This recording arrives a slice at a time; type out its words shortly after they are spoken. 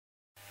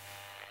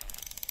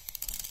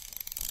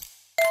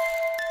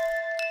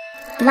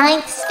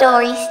Ninth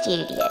Story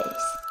Studios,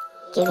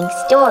 giving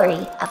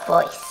story a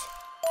voice.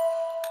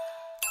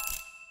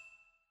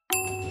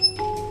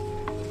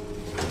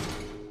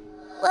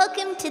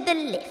 Welcome to the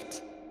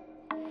lift.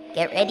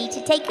 Get ready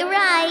to take a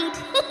ride.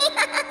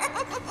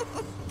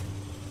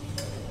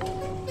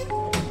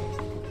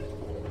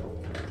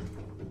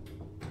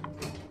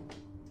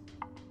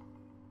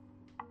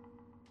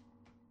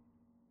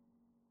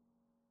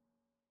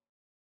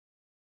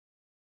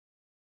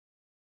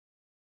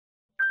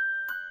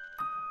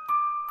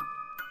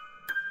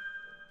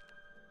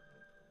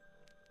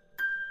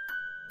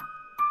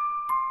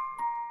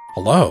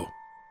 Hello,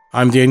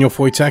 I'm Daniel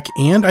Foytek,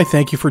 and I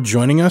thank you for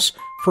joining us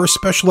for a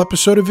special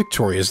episode of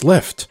Victoria's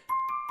Lift.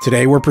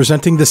 Today we're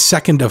presenting the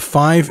second of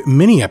 5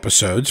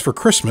 mini-episodes for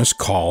Christmas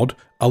called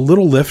A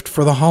Little Lift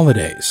for the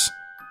Holidays.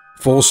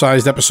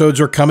 Full-sized episodes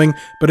are coming,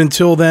 but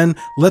until then,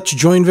 let's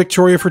join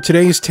Victoria for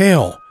today's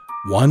tale,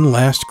 One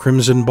Last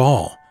Crimson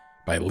Ball,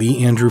 by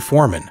Lee Andrew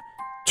Forman,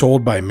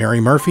 told by Mary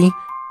Murphy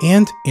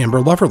and Amber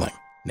Loverling,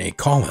 née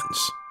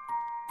Collins.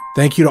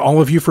 Thank you to all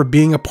of you for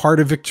being a part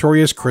of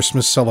Victoria's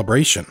Christmas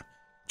celebration.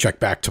 Check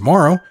back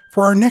tomorrow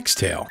for our next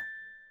tale.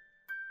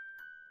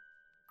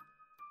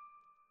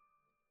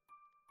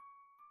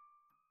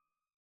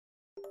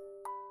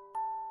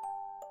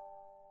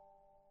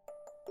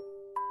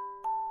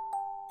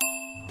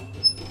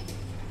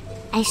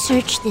 I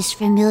searched this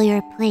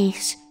familiar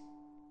place,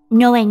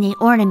 knowing the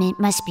ornament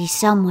must be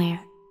somewhere.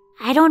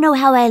 I don't know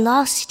how I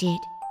lost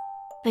it,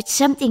 but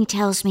something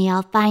tells me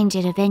I'll find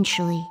it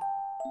eventually.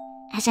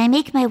 As I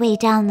make my way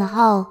down the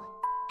hall,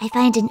 I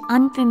find an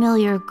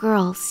unfamiliar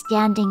girl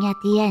standing at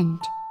the end.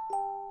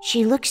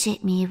 She looks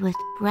at me with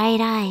bright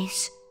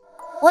eyes.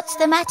 What's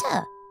the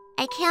matter?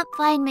 I can't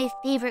find my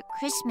favorite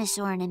Christmas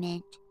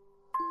ornament.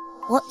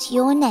 What's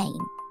your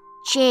name?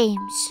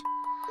 James.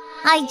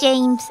 Hi,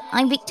 James.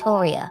 I'm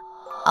Victoria.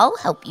 I'll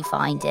help you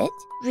find it.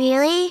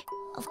 Really?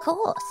 Of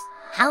course.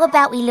 How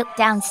about we look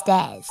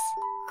downstairs?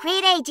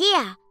 Great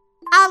idea.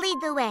 I'll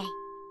lead the way.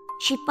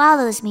 She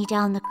follows me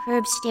down the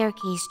curved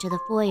staircase to the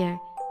foyer,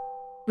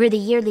 where the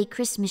yearly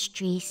Christmas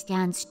tree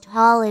stands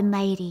tall and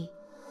mighty.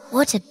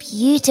 What a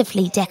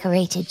beautifully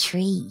decorated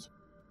tree.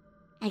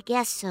 I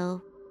guess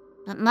so,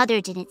 but Mother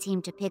didn't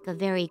seem to pick a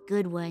very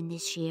good one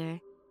this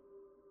year.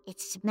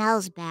 It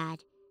smells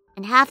bad,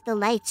 and half the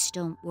lights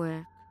don't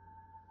work.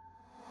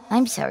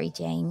 I'm sorry,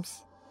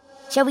 James.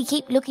 Shall we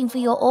keep looking for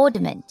your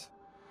ornament?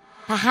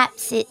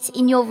 Perhaps it's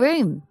in your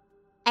room.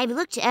 I've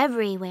looked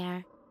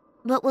everywhere,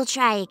 but we'll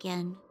try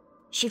again.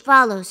 She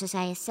follows as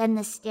I ascend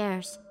the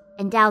stairs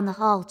and down the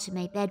hall to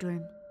my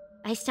bedroom.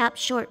 I stop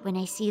short when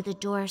I see the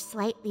door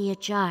slightly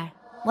ajar.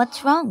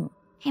 What's wrong?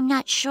 I'm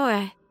not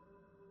sure.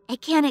 I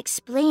can't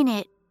explain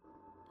it,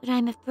 but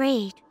I'm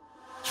afraid.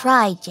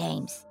 Try,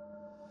 James.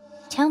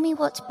 Tell me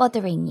what's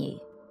bothering you.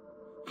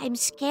 I'm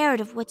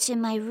scared of what's in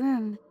my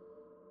room.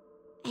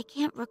 I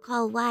can't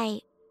recall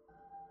why,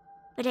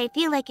 but I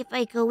feel like if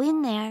I go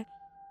in there,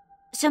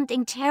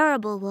 something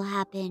terrible will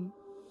happen.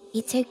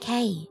 It's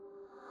okay.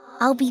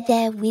 I'll be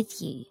there with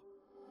you.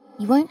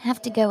 You won't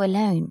have to go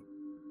alone.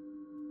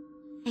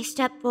 I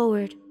step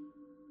forward,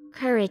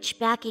 courage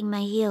backing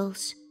my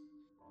heels.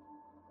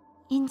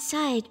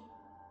 Inside,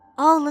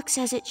 all looks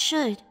as it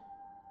should.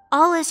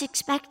 All as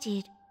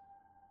expected.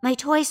 My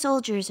toy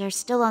soldiers are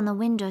still on the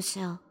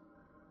windowsill,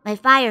 my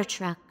fire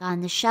truck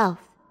on the shelf.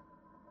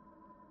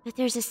 But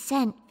there's a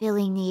scent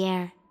filling the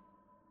air.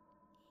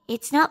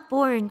 It's not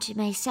foreign to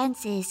my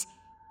senses,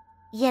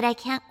 yet I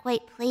can't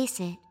quite place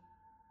it.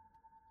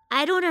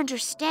 I don't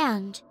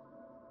understand.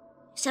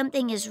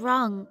 Something is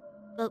wrong,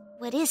 but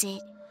what is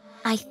it?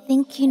 I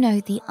think you know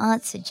the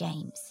answer,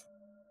 James.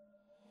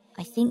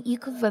 I think you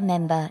could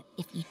remember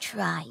if you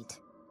tried.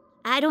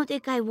 I don't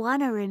think I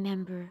want to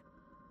remember.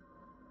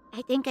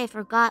 I think I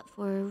forgot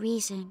for a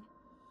reason.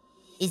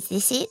 Is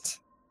this it?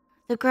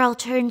 The girl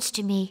turns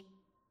to me,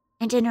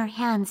 and in her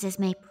hands is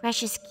my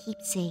precious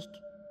keepsake,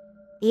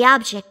 the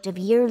object of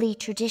yearly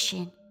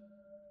tradition.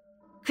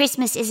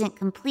 Christmas isn't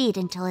complete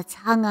until it's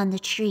hung on the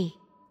tree.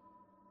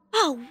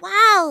 Oh,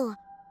 wow!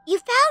 You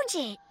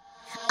found it!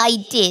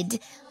 I did.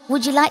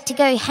 Would you like to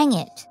go hang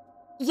it?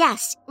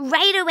 Yes,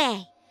 right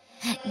away.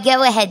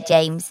 Go ahead,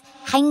 James.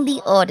 Hang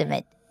the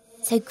ornament,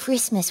 so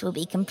Christmas will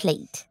be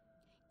complete.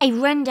 I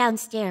run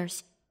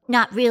downstairs,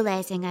 not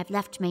realizing I've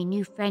left my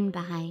new friend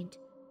behind.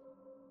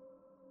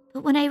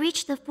 But when I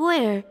reach the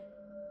foyer,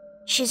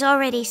 she's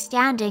already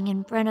standing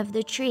in front of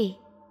the tree.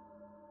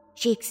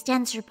 She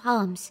extends her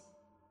palms,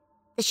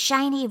 the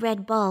shiny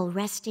red ball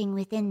resting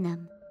within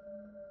them.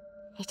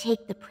 I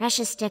take the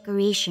precious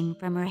decoration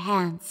from her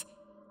hands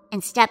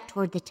and step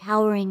toward the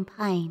towering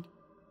pine.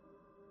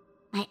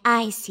 My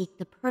eyes seek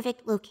the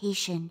perfect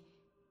location,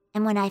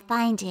 and when I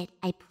find it,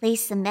 I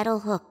place the metal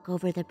hook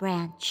over the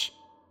branch.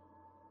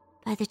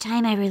 By the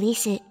time I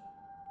release it,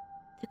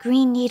 the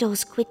green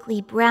needles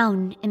quickly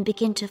brown and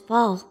begin to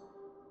fall.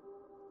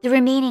 The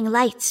remaining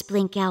lights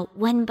blink out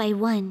one by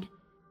one.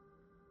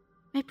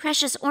 My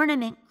precious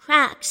ornament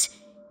cracks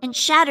and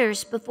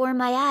shatters before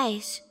my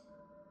eyes.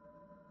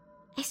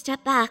 I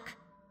step back,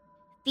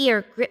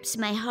 Fear grips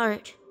my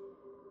heart.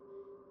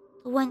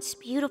 The once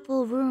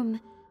beautiful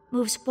room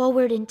moves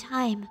forward in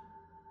time.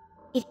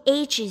 It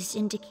ages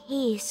and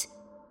decays.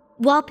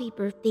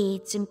 Wallpaper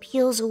fades and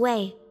peels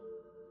away.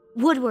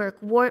 Woodwork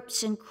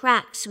warps and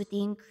cracks with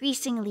the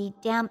increasingly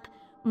damp,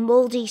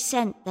 moldy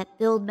scent that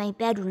filled my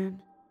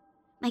bedroom.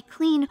 My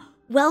clean,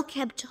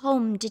 well-kept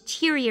home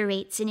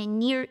deteriorates in a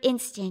near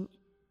instant.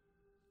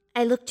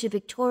 I look to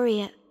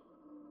Victoria.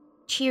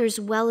 Tears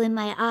well in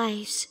my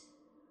eyes.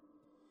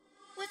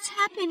 What's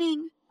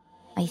happening?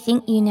 I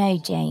think you know,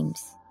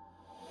 James.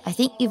 I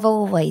think you've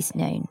always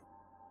known.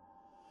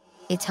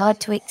 It's hard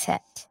to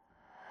accept,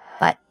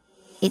 but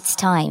it's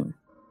time.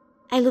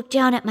 I look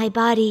down at my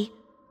body.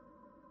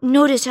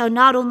 Notice how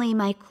not only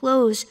my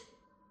clothes,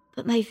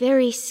 but my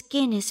very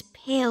skin is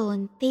pale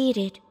and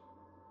faded.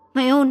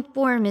 My own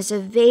form is a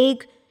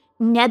vague,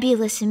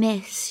 nebulous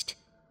mist,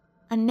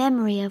 a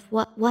memory of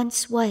what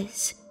once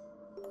was.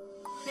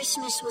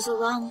 Christmas was a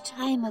long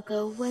time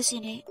ago,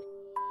 wasn't it?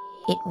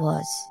 It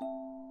was.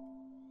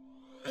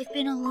 I've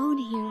been alone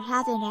here,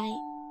 haven't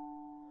I?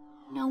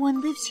 No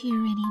one lives here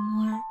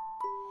anymore.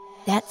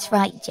 That's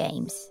right,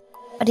 James.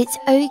 But it's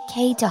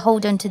okay to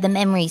hold on to the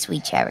memories we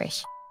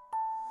cherish.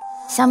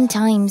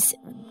 Sometimes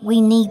we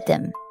need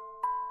them.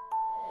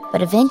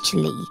 But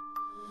eventually,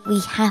 we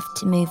have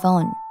to move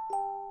on.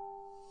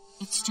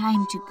 It's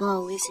time to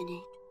go, isn't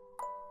it?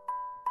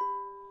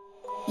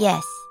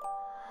 Yes.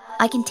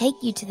 I can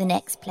take you to the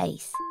next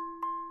place.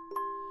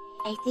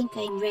 I think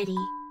I'm ready.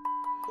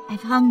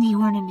 I've hung the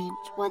ornament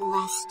one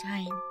last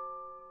time.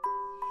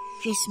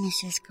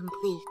 Christmas is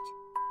complete.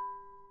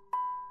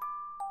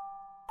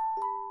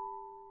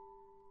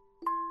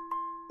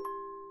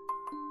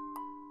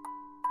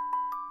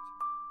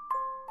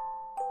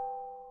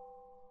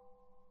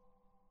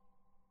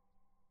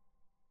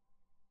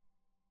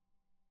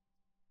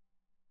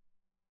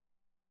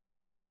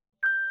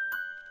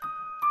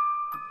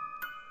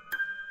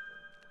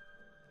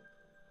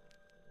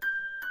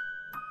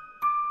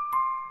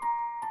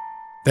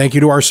 Thank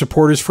you to our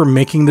supporters for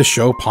making the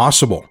show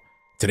possible.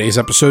 Today's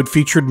episode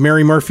featured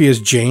Mary Murphy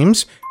as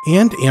James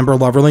and Amber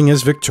Loverling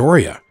as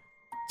Victoria.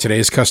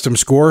 Today's custom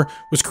score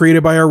was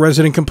created by our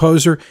resident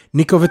composer,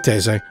 Nico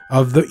Vettese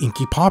of the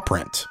Inky Paw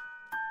Print.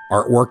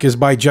 Artwork is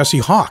by Jesse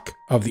Hawk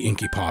of the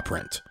Inky Paw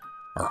Print.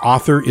 Our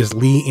author is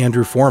Lee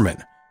Andrew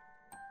Forman.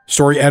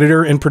 Story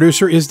editor and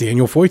producer is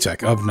Daniel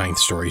Foytek of Ninth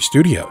Story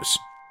Studios.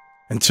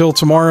 Until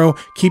tomorrow,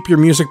 keep your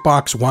music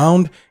box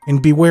wound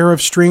and beware of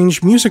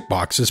strange music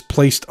boxes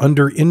placed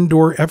under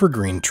indoor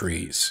evergreen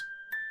trees.